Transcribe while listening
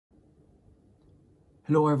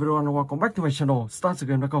Hello everyone, welcome back to my channel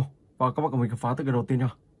startthegame.com. Và các bạn cùng mình khám phá từ cái đầu tiên nha.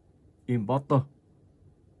 Imposter.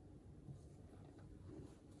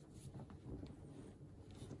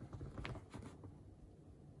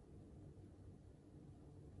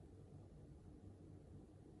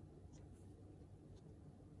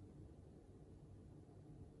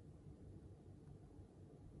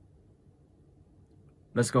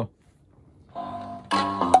 Let's go.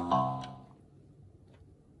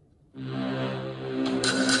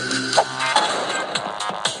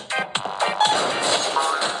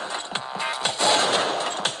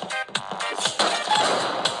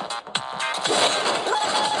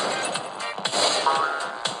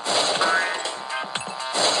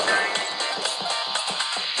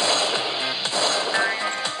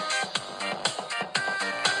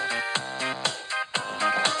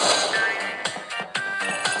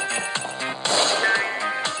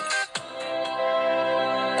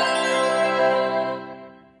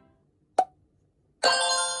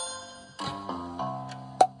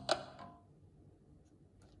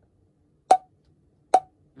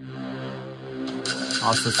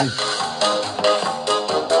 Assassin.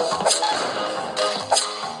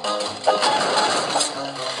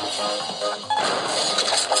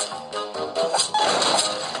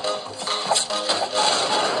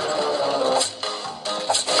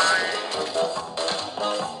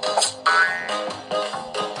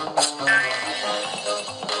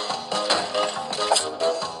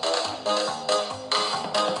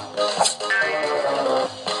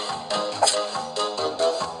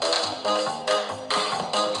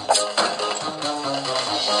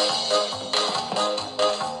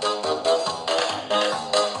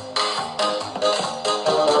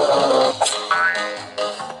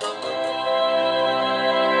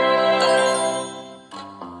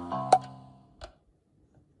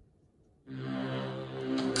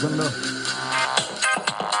 Dân nữa.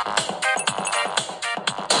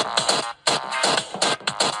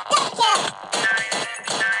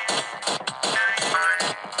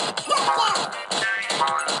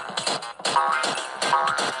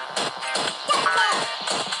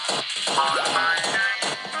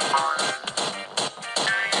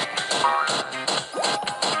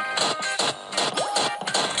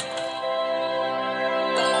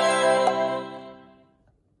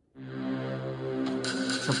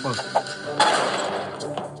 Super.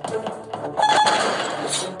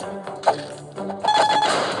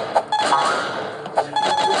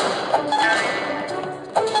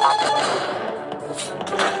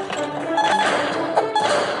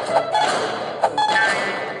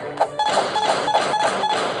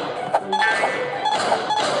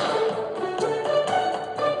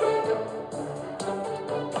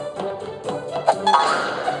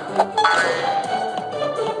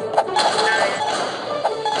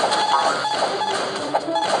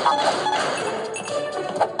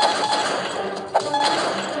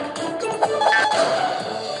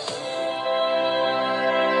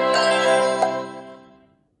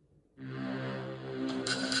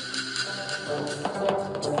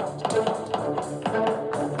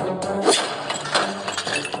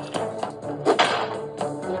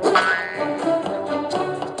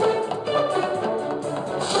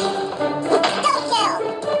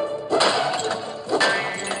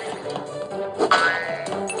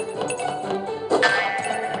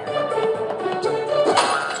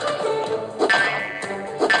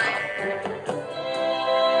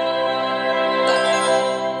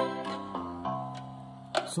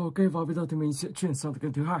 Rồi ok, và bây giờ thì mình sẽ chuyển sang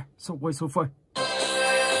game thứ hai, Subway Surfer.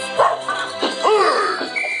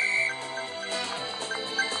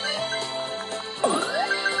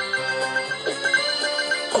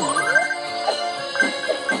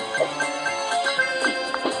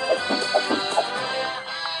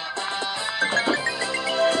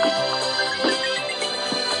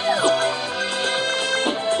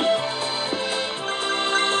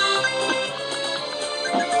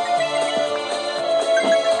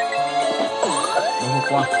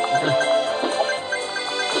 Qua. Okay.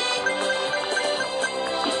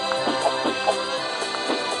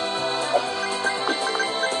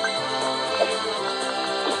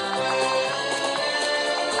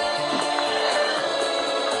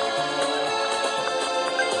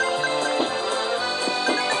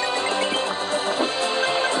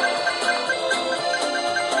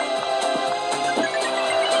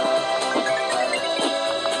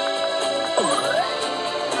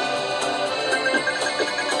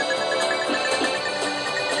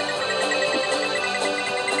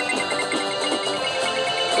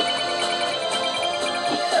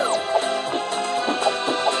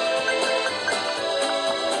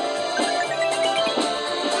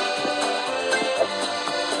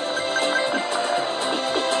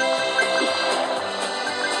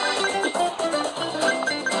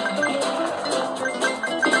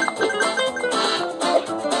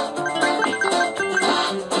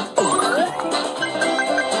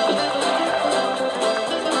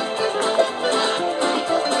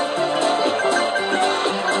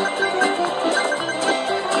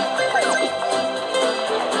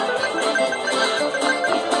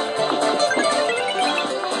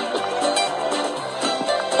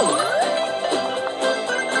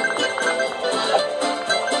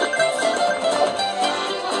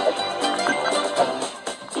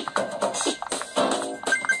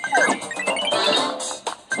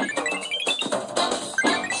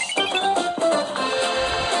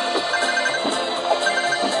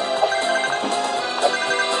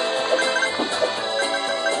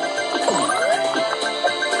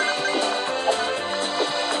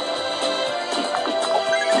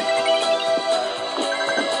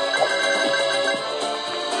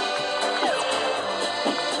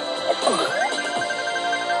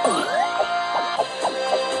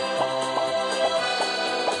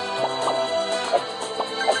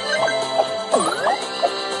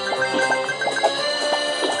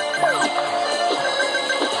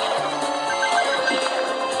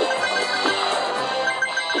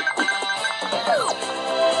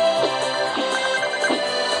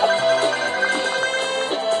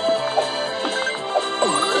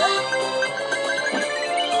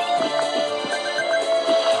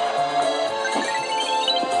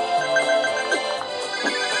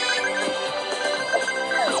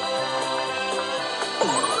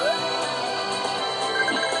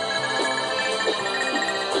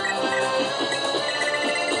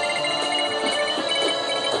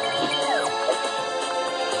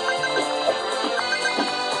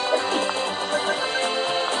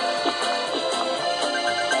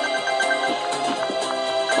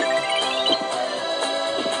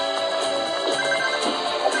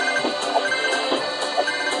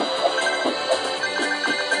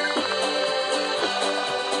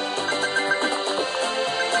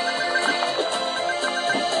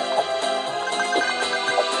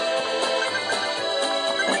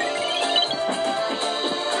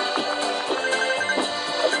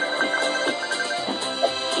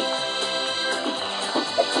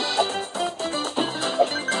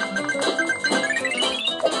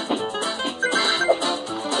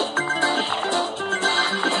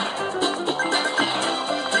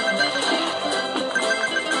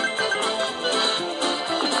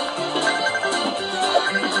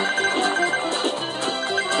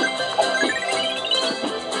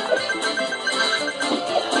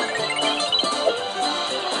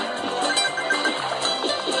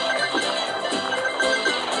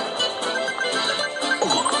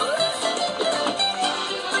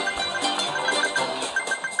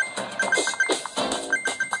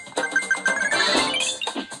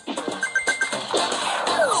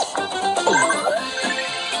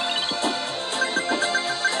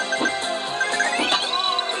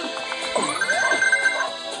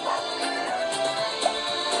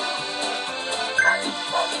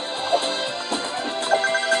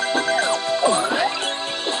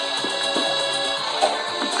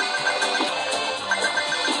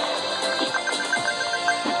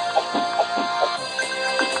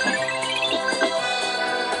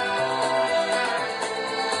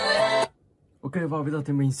 và bây giờ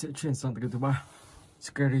thì mình sẽ chuyển sang tập thứ 3,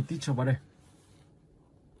 Scary Teacher vào đây.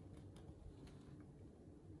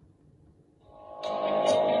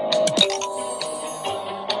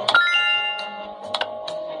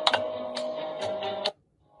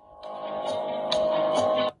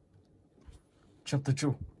 Chapter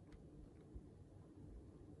 2.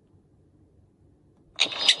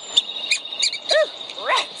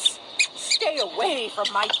 Rats! Stay away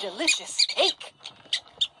from my delicious steak!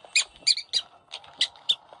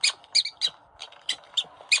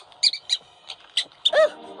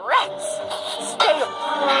 Rats! Stay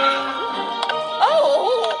away! Oh!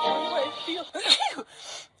 I feel...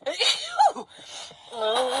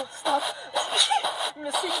 Oh, stop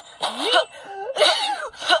missing me!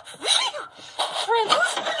 Friends!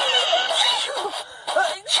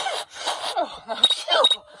 Oh, no.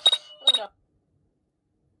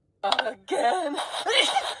 Not again.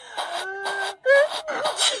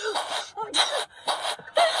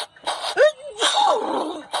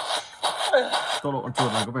 Tốc độ con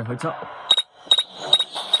chuột này có vẻ hơi chậm.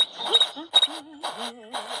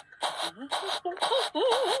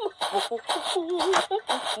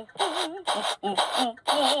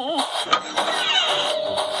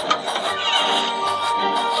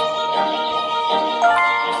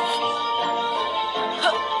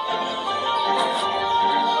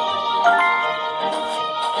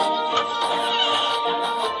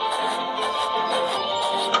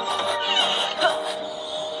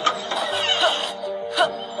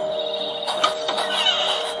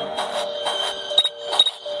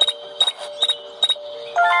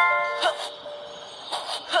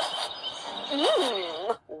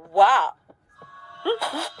 Wow.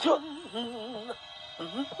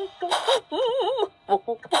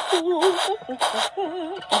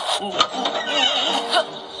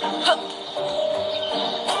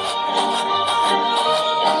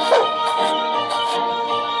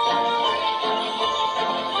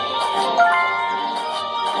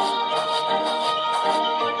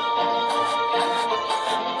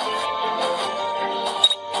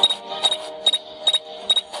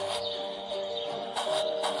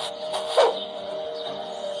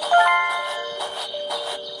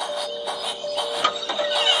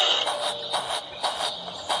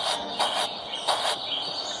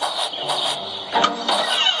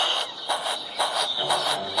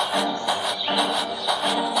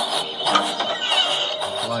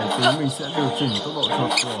 Vài tí mình sẽ điều chỉnh tốc độ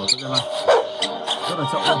chuột của tựa game này rất là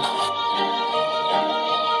chậm thôi.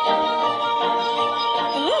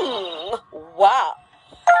 Wow.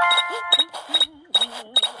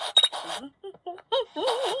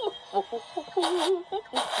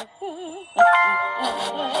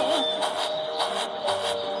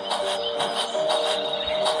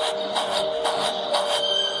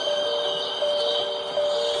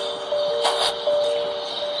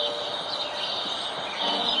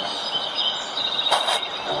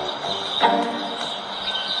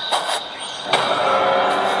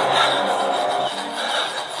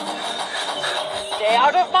 Stay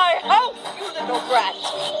out of my house, you little brat!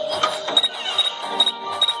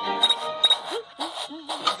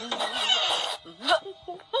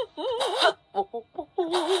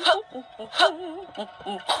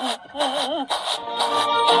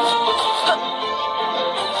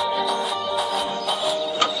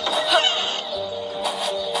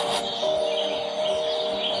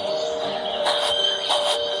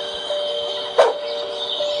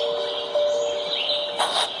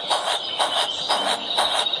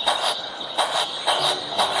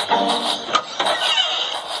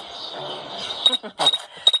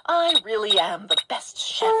 I really am the best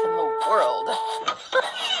chef in the world.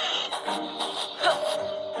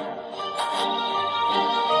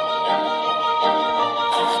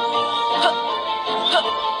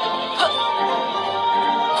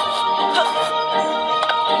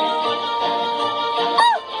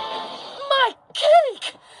 My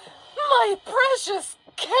cake! My precious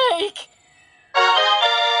cake!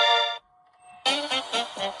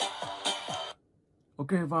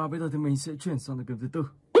 Ok, và bây giờ thì mình sẽ chuyển sang tập game thứ 4,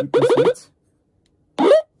 Intercity.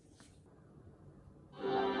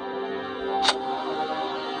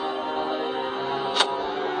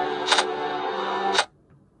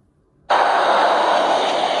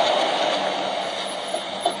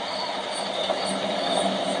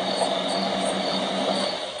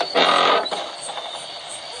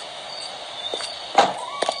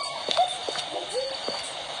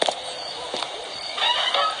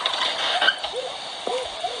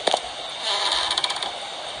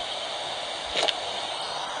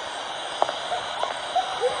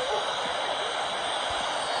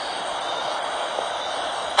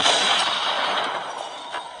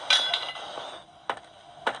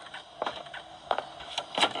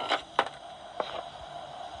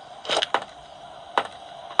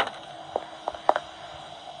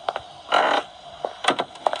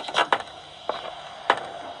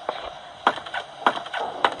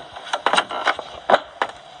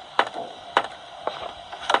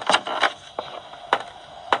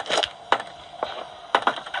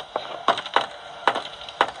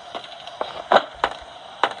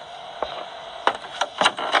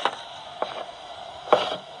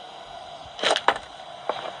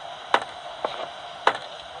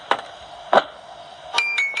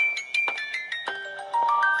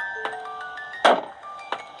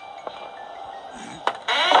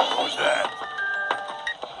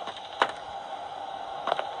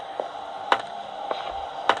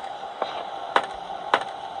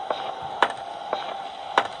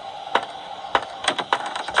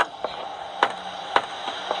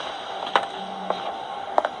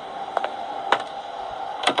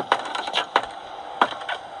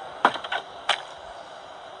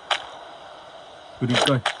 Cứ đi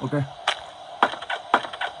chơi, ok.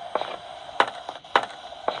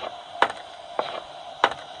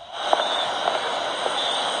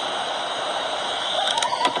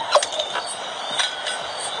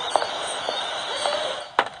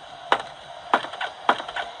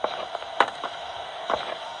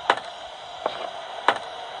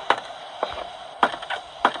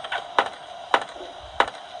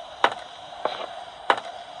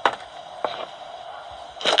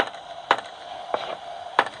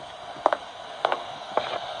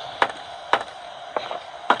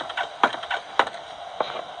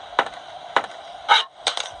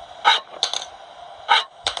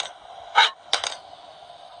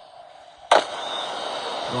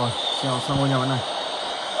 Rồi, trèo sang ngôi nhà bên này.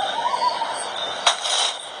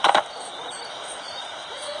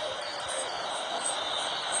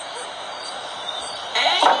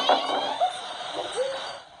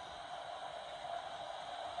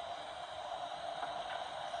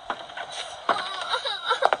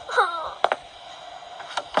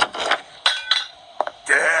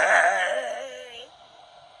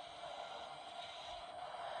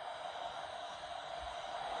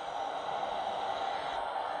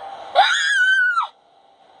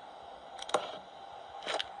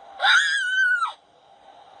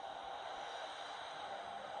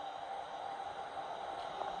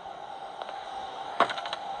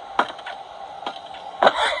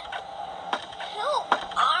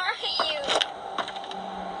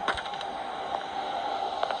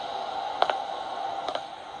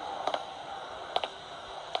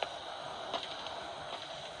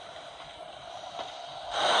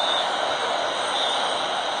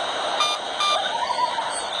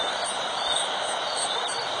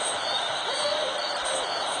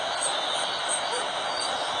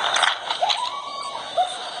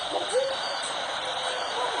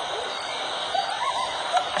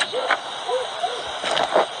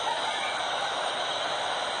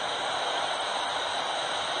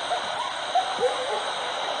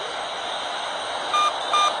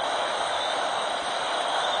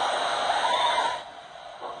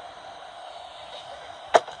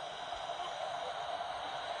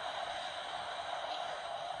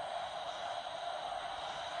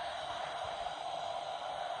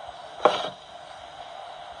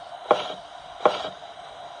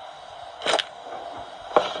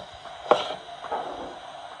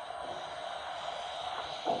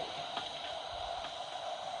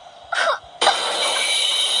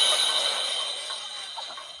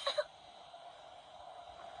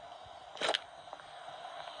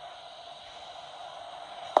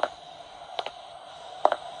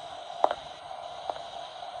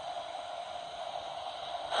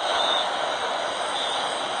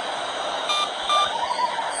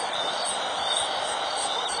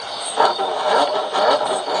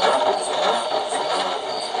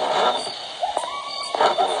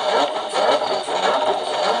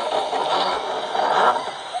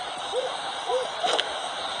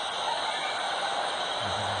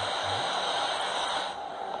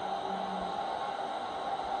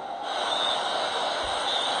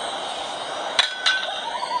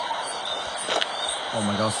 Oh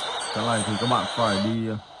my god, cái này thì các bạn phải đi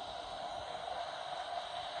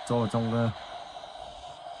cho vào trong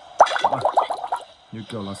như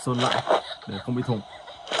kiểu là sơn lại để không bị thủng.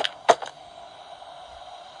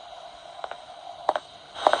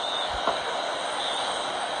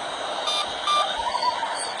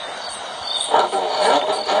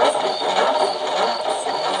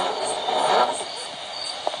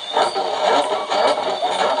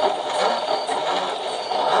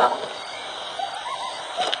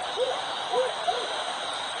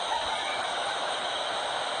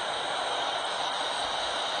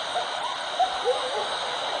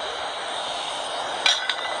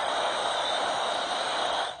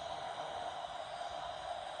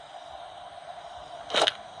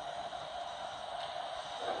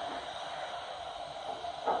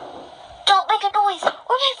 Don't make a noise,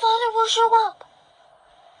 or my father will show up.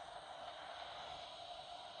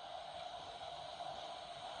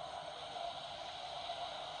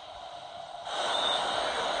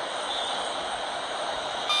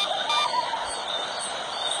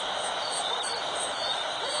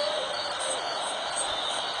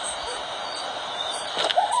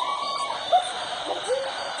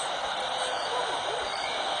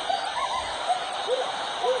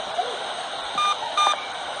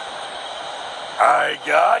 I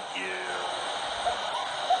got you.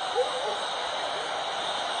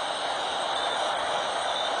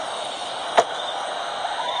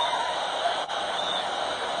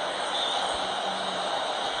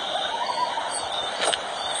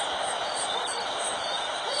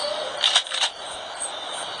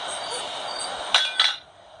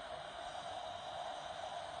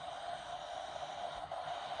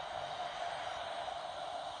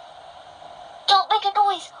 make a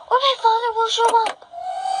noise, or my father will show up.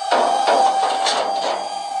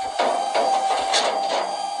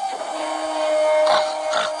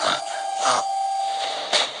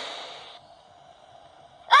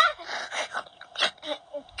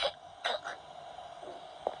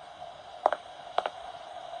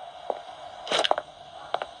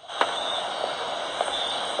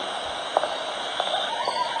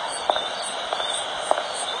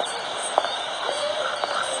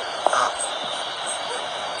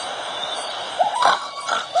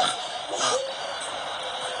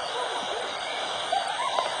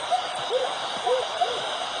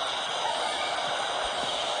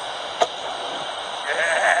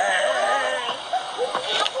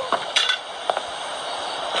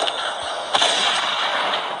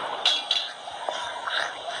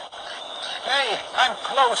 Hey, I'm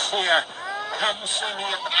close here. Come see me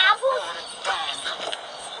at the Apples?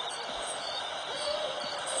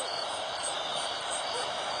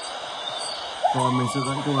 Rồi mình sẽ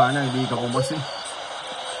dẫn cô gái này đi gặp ông bác sĩ.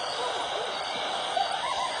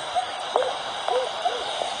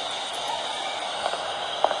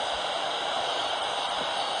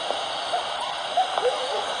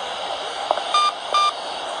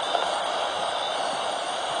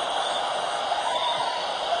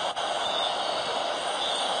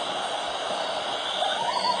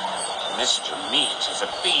 Mr. Meat is a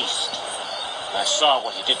beast. I saw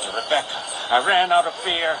what he did to Rebecca. I ran out of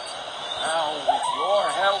fear. Now, with your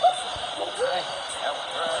help, I help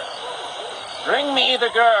her. Bring me the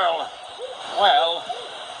girl. Well,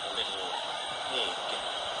 the little pig.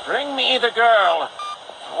 Bring me the girl.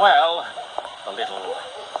 Well, the little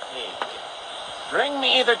pig. Bring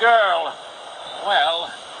me the girl.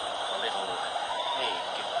 Well, the little pig.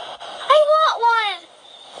 I want one.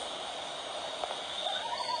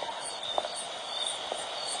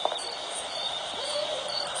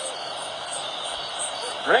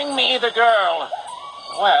 Bring me the girl.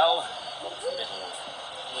 Well, little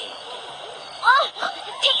pig. Oh,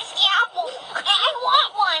 tasty apples. I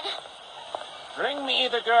want one. Bring me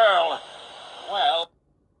the girl. Well.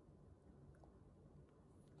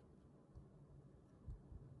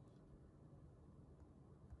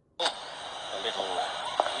 The little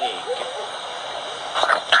pig.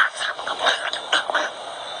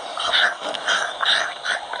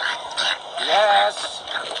 Yes.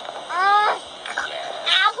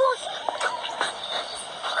 Apples?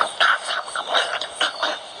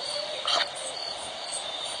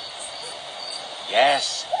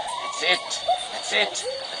 Yes, that's it. That's it.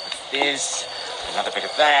 This, another bit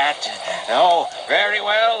of that. Oh, very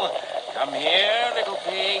well. Come here, little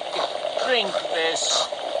pig. Drink this.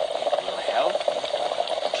 It will help.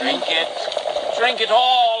 Drink it. Drink it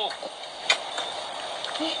all.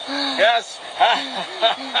 Yes. Yes.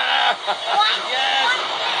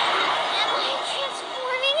 Am I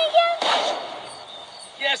transforming again?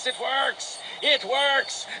 Yes, it works. It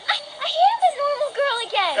works. I am a normal girl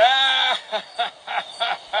again.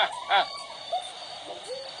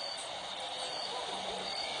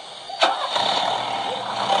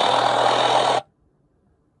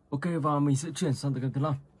 Ok, và mình sẽ chuyển sang từ kênh thứ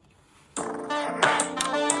 5.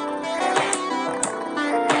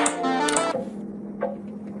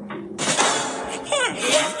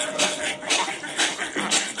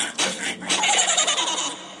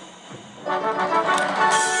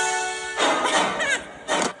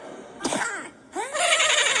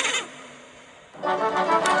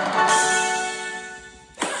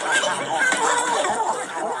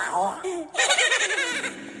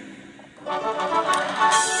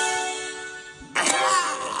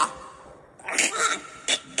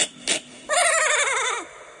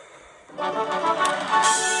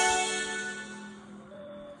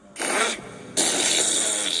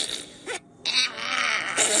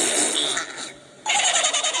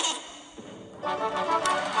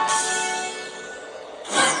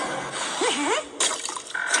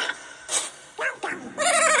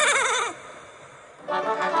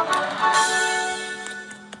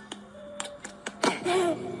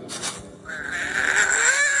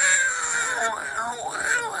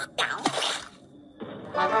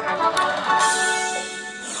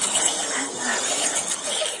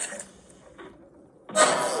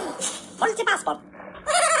 Multi-passport.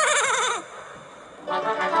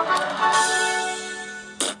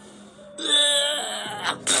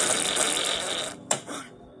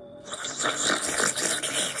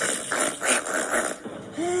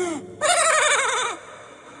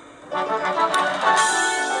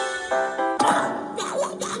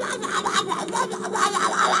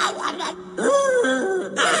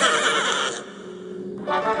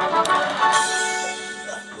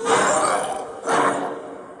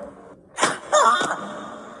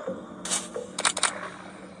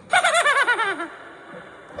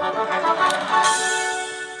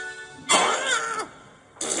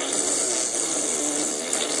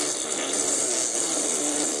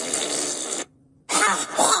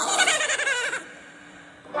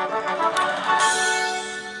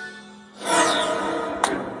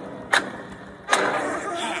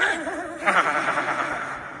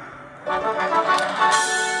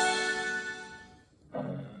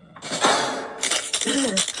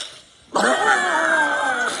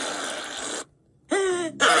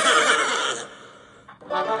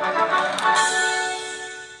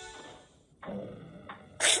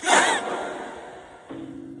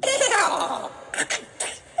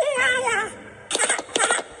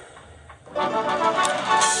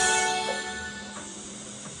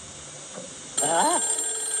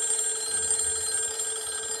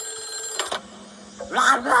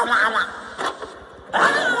 Ok,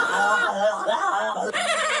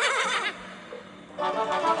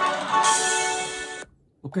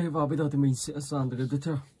 và bây giờ thì mình sẽ sang tới cái tiếp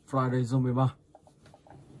theo, Friday Zone 13.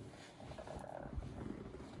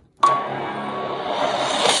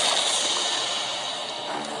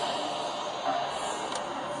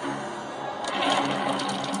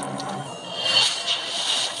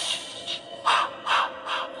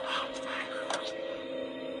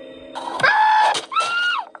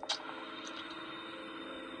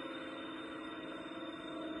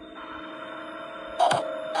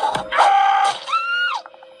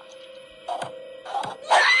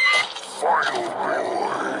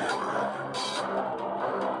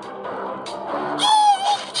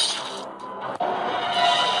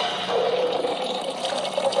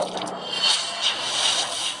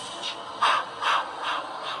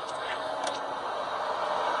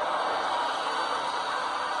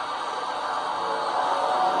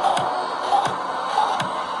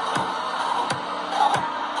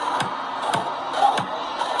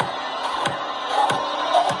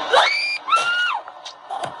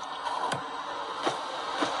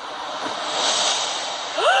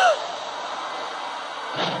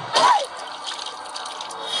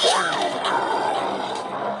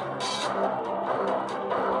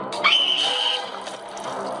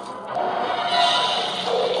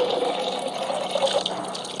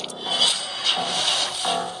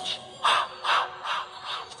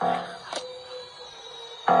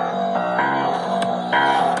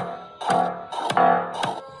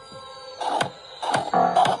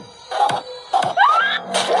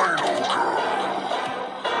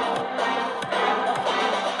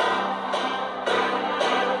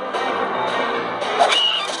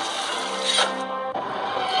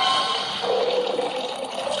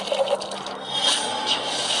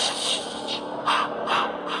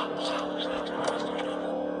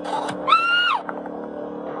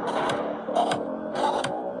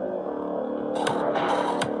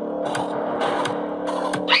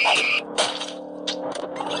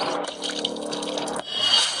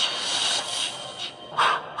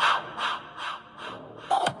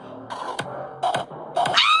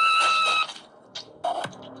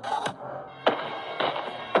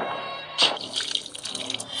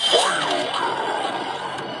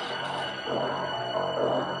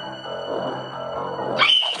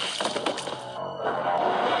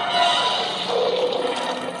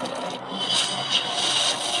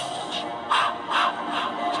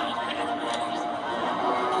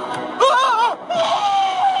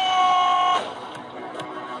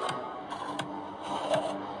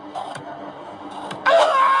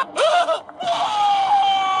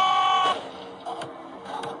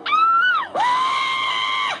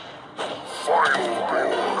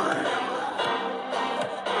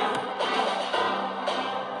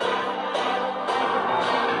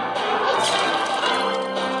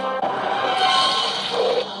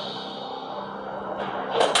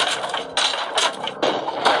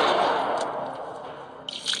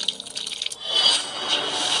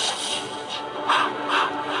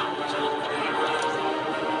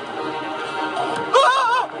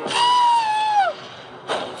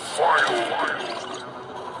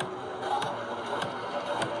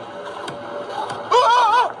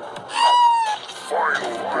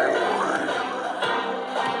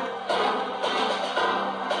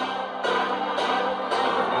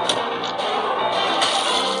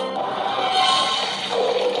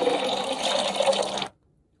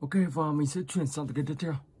 Ok, và mình sẽ chuyển sang cái tiếp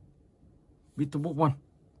theo, Victor Book One.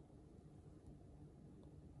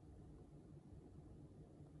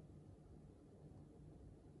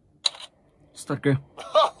 Start game.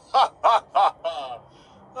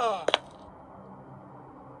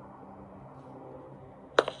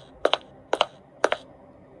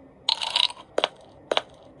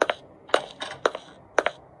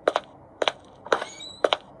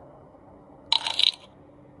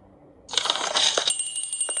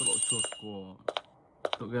 Tốc độ chuột của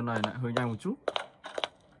tựa game này lại hơi nhanh một chút.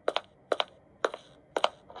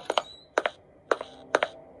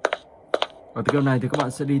 Ở tựa game này thì các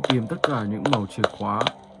bạn sẽ đi tìm tất cả những mẩu chìa khóa,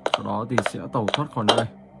 sau đó thì sẽ tẩu thoát khỏi nơi đây,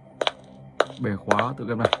 bẻ khóa tựa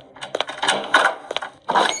game này.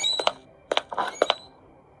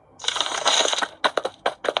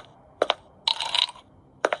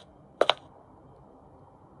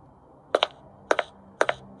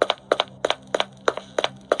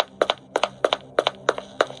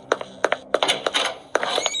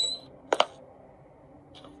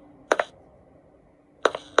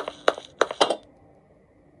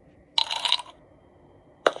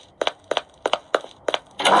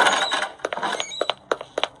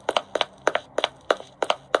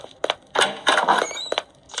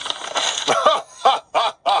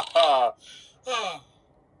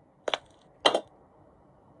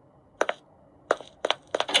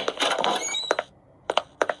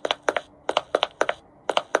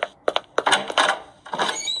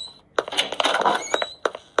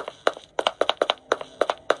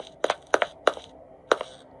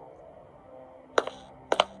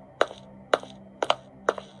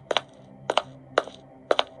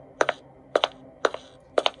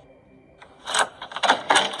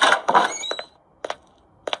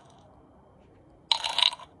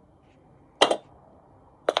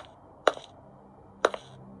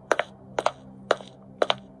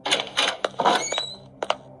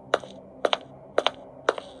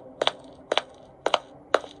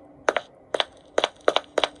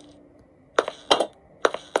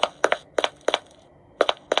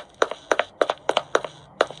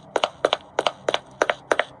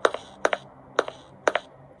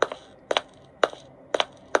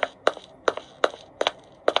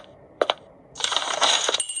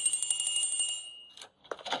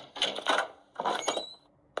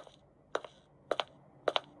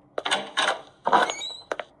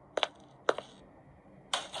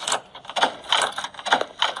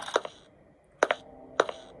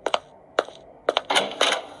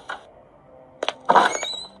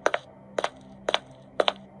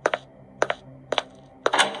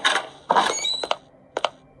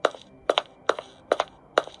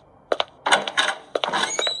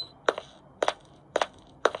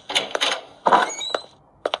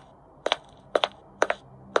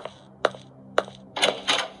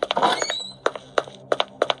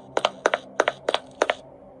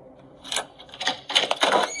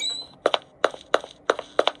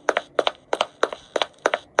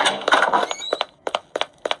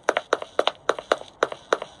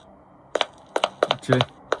 trên.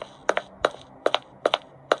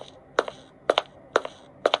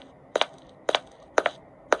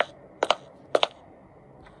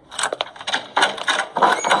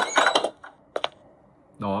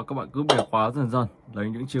 Đó, các bạn cứ bẻ khóa dần dần, lấy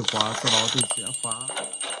những chìa khóa, sau đó thì sẽ phá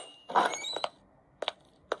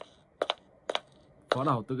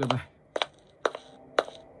đảo tựa game này.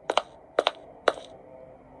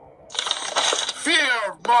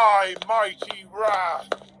 Fear my mighty wrath.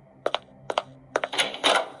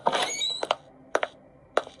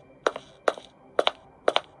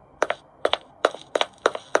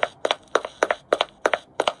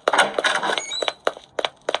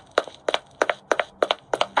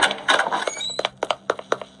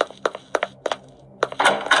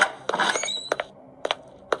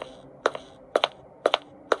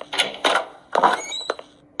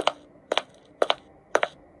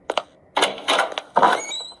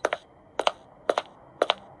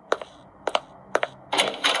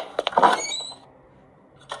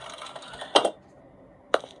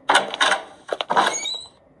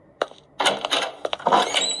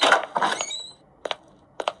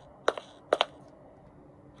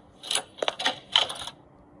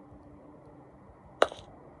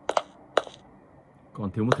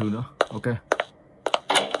 Còn thiếu một thứ nữa. Ok,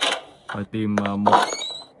 phải tìm một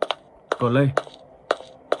cờ lê.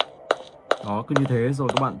 Đó, cứ như thế rồi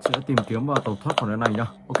các bạn sẽ tìm kiếm và tẩu thoát khỏi nơi này nhá.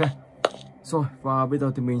 Ok, rồi và bây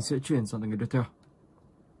giờ thì mình sẽ chuyển sang người tiếp theo,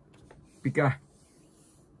 Pika.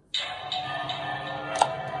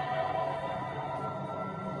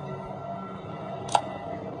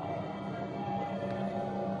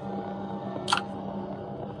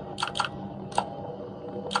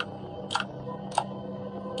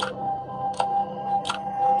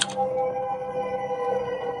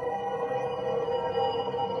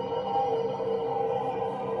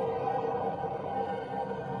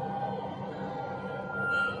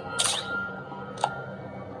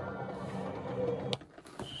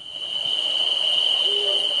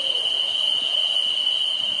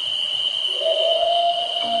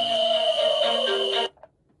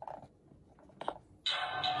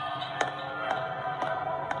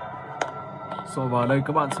 Rồi vào đây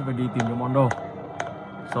các bạn sẽ phải đi tìm những món đồ.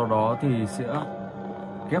 Sau đó thì sẽ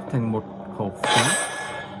ghép thành một khẩu súng.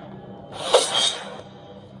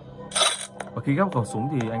 Và khi ghép khẩu súng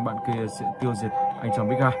thì anh bạn kia sẽ tiêu diệt anh chàng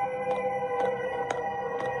Big Guy.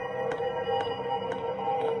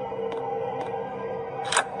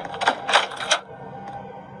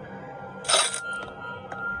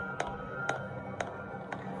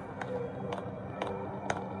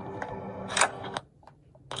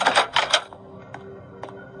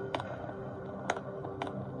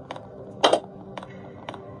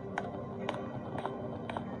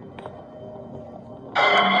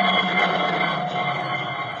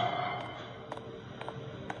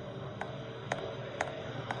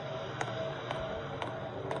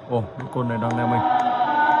 Ồ, những con này đang leo mình.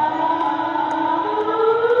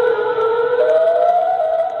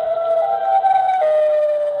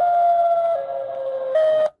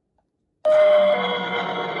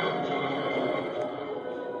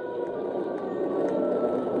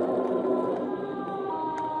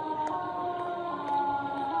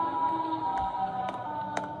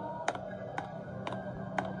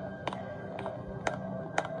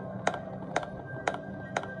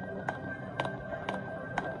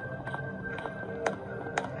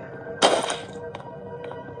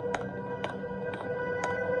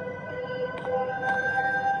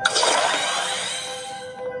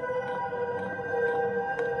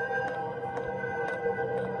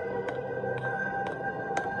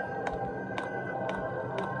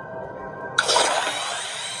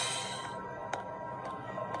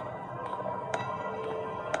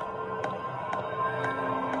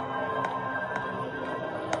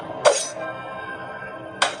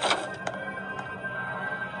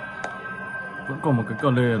 Vẫn còn một cái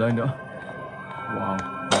cờ lê ở đây nữa. Wow,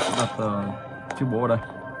 mình sẽ đặt chiếc búa ở đây.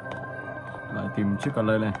 Lại tìm chiếc cờ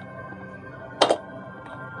lê này.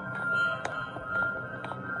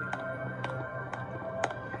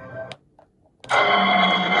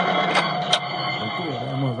 Cánh cửa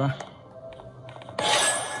đã mở ra.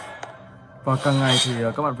 Và càng ngày thì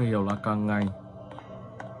các bạn phải hiểu là càng ngày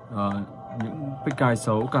những big guy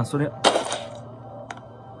xấu càng xuất hiện.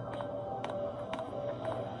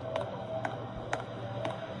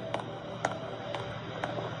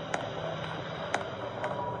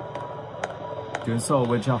 Tiến sâu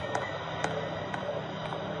bên trong.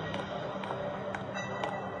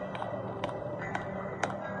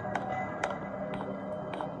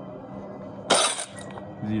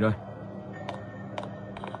 Gì đây?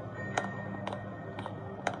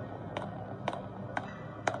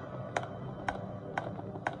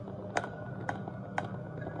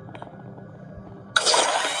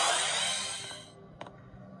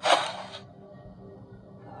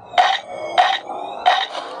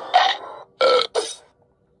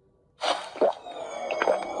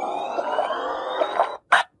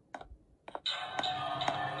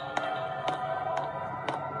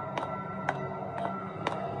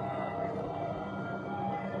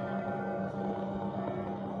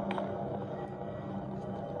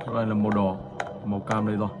 Chỗ này là màu đỏ, màu cam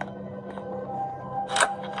đây rồi.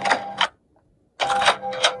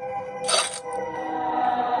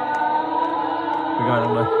 Cái gai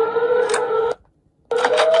đang đây.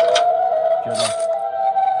 Chưa rồi.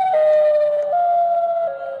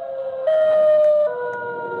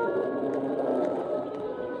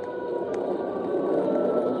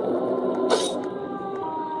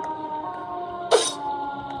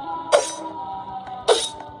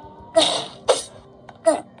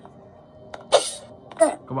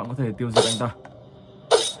 Các bạn có thể tiêu diệt anh ta.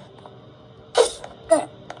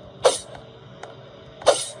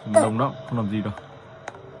 Đồng đó, không làm gì đâu.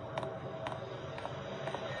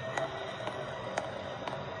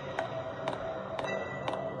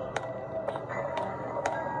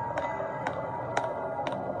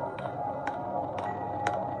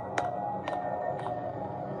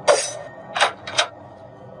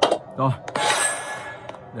 Rồi,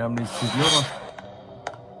 để em đi xịt nước thôi.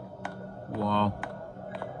 Wow,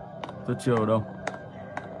 rất chiều đâu.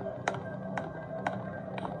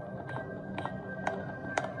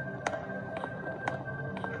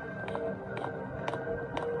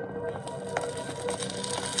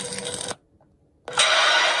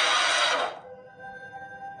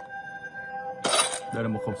 Đây là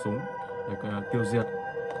một khẩu súng để tiêu diệt.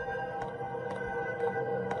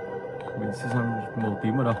 Mình sẽ xem màu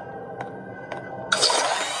tím ở đâu.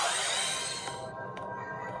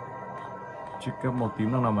 Chiếc kép màu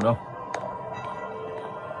tím đang nằm ở đâu?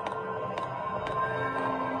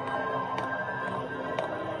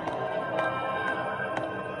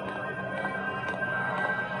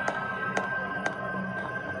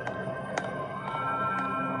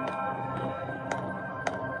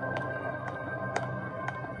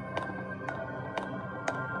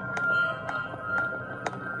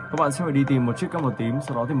 Các bạn sẽ phải đi tìm một chiếc cáp màu tím,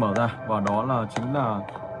 sau đó thì mở ra, và đó là chính là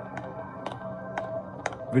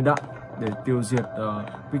viên đạn để tiêu diệt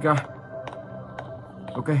Pika.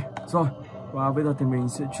 Ok, rồi, và bây giờ thì mình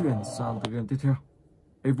sẽ chuyển sang tựa game tiếp theo,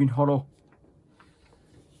 Evin Hollow.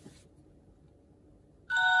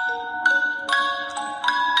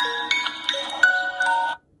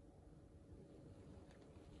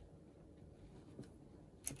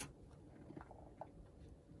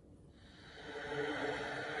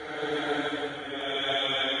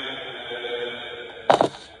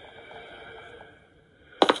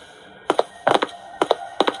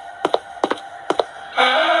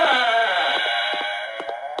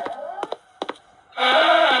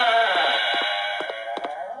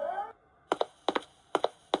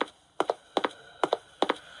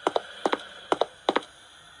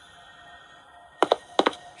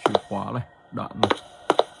 Chìa khóa này, đạn này.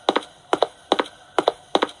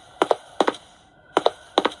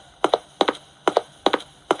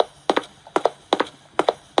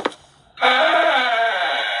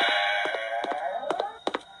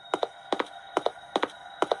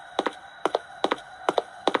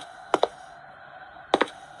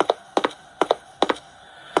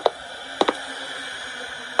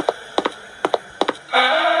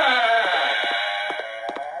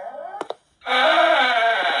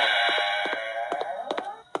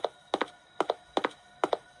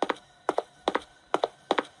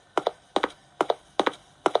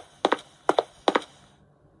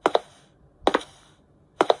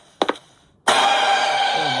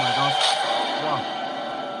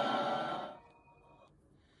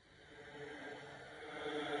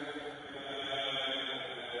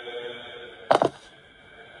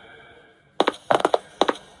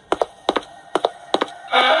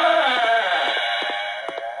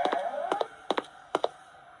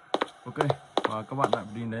 Ok, và các bạn lại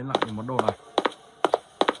đi lấy lại những món đồ này.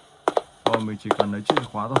 Rồi mình chỉ cần lấy chiếc chìa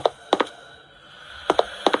khóa thôi.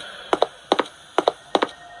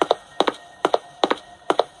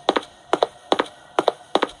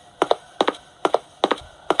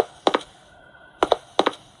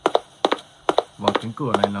 Và cánh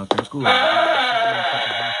cửa này là cánh cửa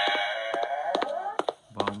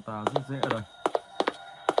và ông ta rất dễ ở đây.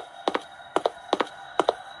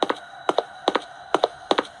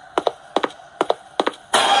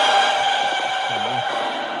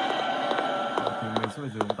 Sẽ phải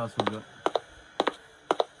giữ ông ta xuống dưới.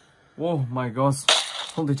 Oh my god,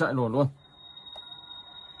 không thể chạy nổi luôn.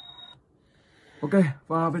 Ok,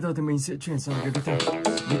 và bây giờ thì mình sẽ chuyển sang cái tiếp theo,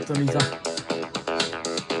 Victory ra.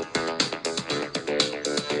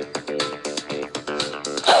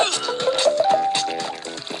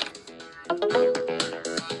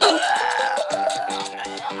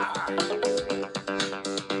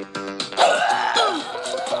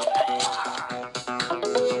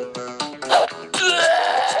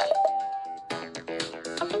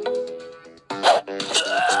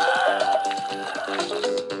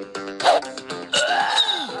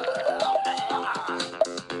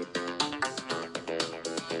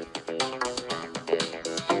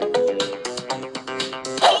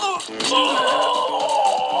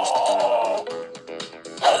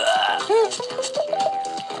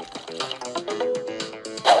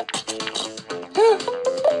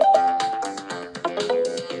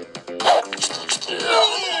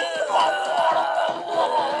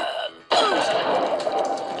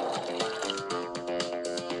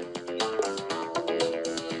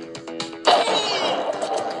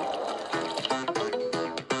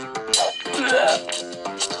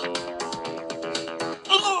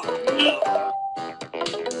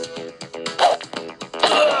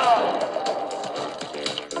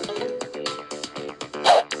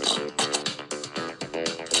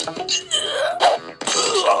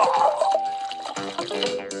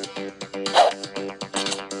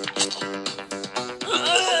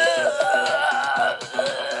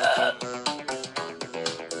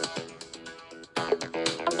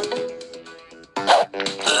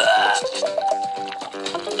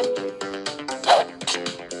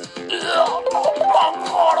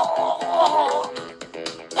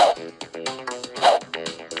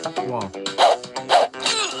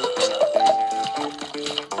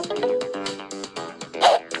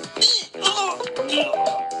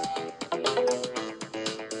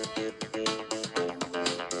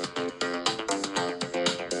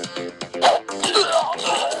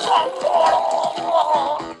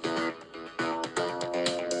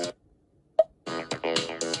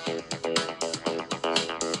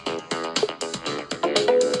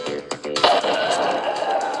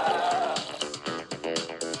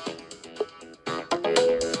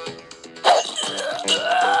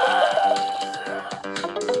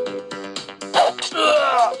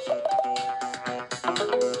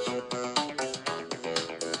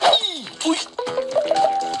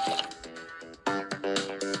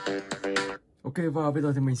 và bây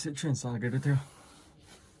giờ thì mình sẽ chuyển sang cái tiếp theo.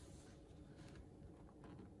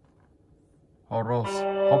 Horror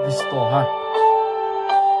Hospital 2.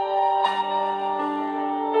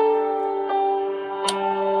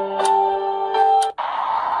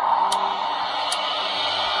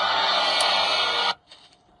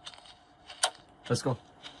 Let's go.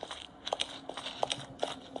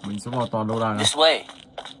 Mình sẽ vào toàn lô đài này. This way.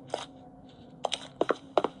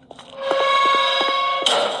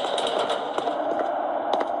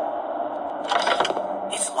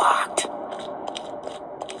 It's locked.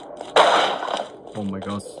 Oh my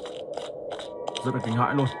god. Rất là kinh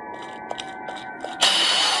hãi luôn.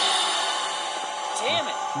 Damn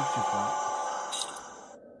it. Chiếc chìa khóa.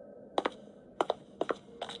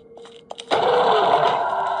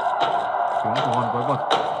 Tiếng của con quái vật.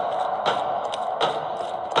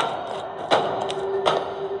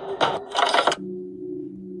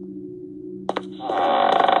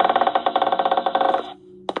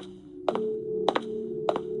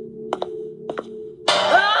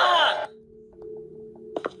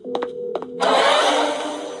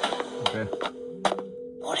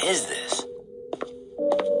 What is this?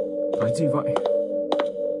 Cái gì vậy?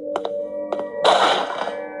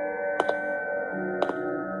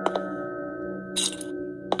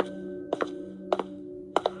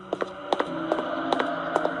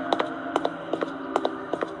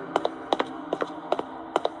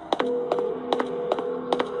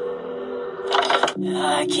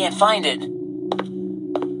 I can't find it.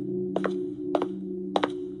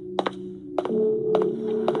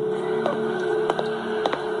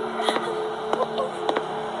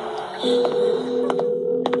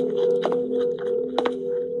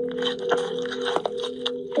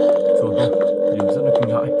 Rồi thôi, điểm rất là kinh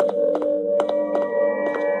hãi.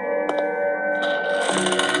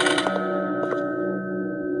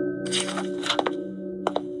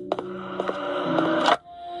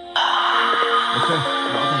 Ok,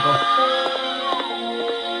 đã thành công.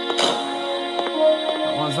 Đã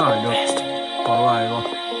hóa giải được toàn bài rồi.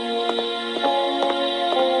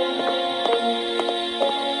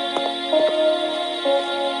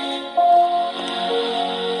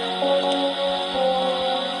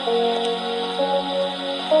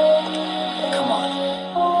 Come on.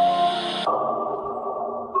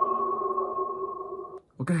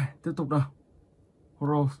 Ok, tiếp tục nào.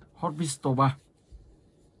 Horror Hospital 3.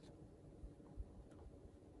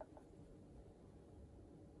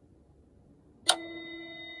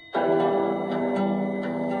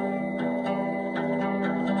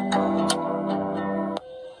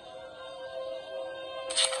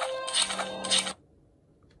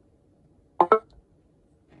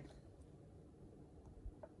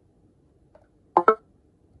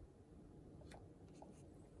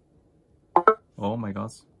 Oh my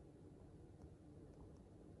god.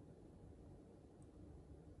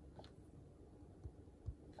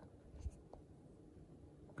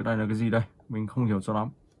 Cái này là cái gì đây? Mình không hiểu cho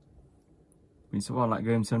lắm. Mình sẽ vào lại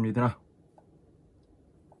game xem như thế nào.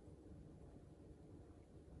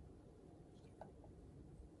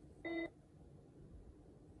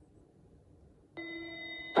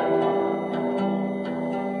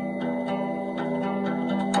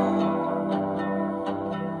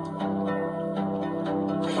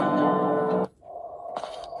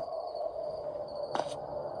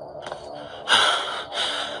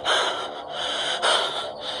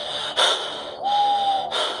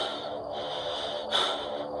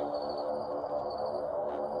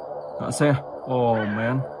 Đợi xe. Oh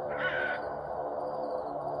man.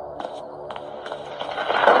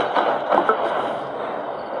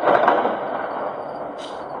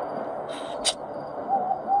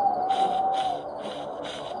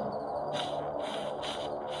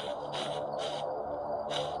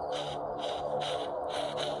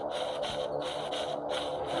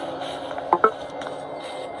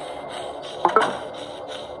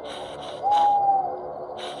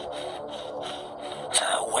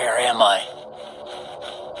 Where am I?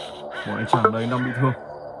 Một anh chàng đây đang bị thương.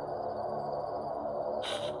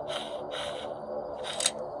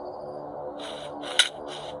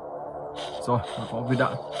 Rồi, nó có viên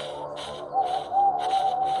đạn.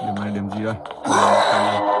 Điểm này điểm gì đây?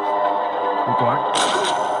 Ô tô ách.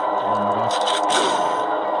 Oh my god.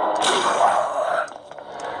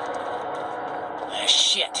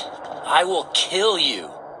 Shit. I will kill you.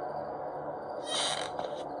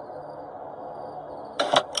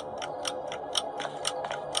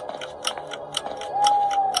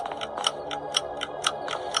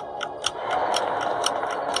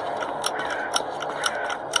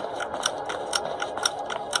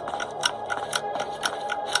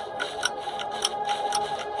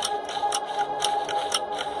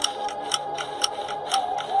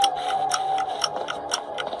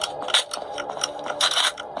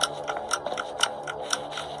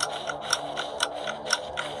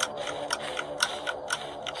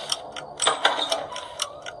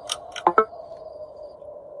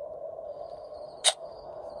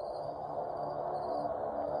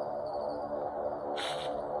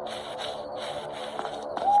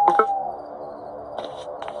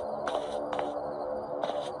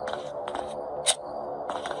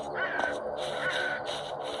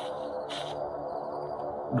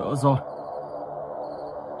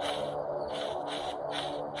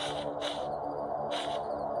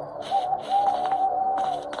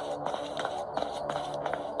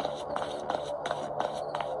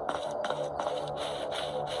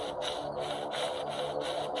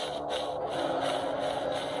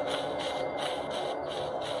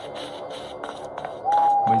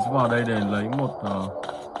 Mình sẽ vào đây để lấy một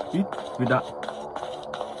ít viên đạn.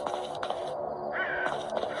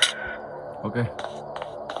 Ok.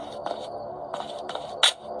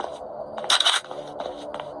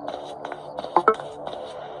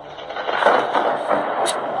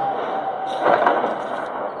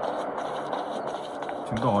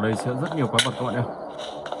 Chứng tỏ ở đây sẽ rất nhiều quái vật các bạn nhé.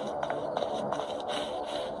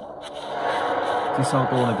 Chiếc xe ô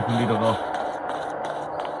tô này thì không đi được rồi.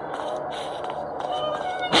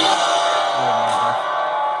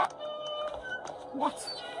 What?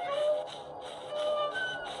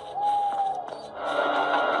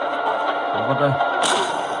 Quái vật đây.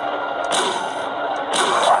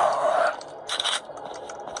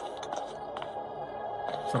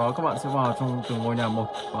 Sau đó các bạn sẽ vào trong từng ngôi nhà một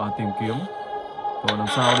và tìm kiếm rồi làm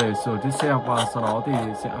sao để sửa chiếc xe, và sau đó thì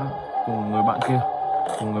sẽ cùng người bạn kia,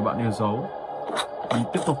 cùng người bạn yêu dấu đi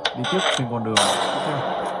tiếp trên con đường tiếp theo.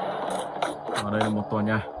 Ở đây là một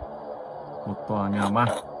tòa nhà ma,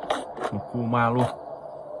 một khu ma luôn.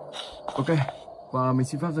 Ok, và mình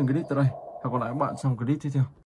xin phép dừng clip tại đây. Hẹn gặp lại các bạn trong clip tiếp theo.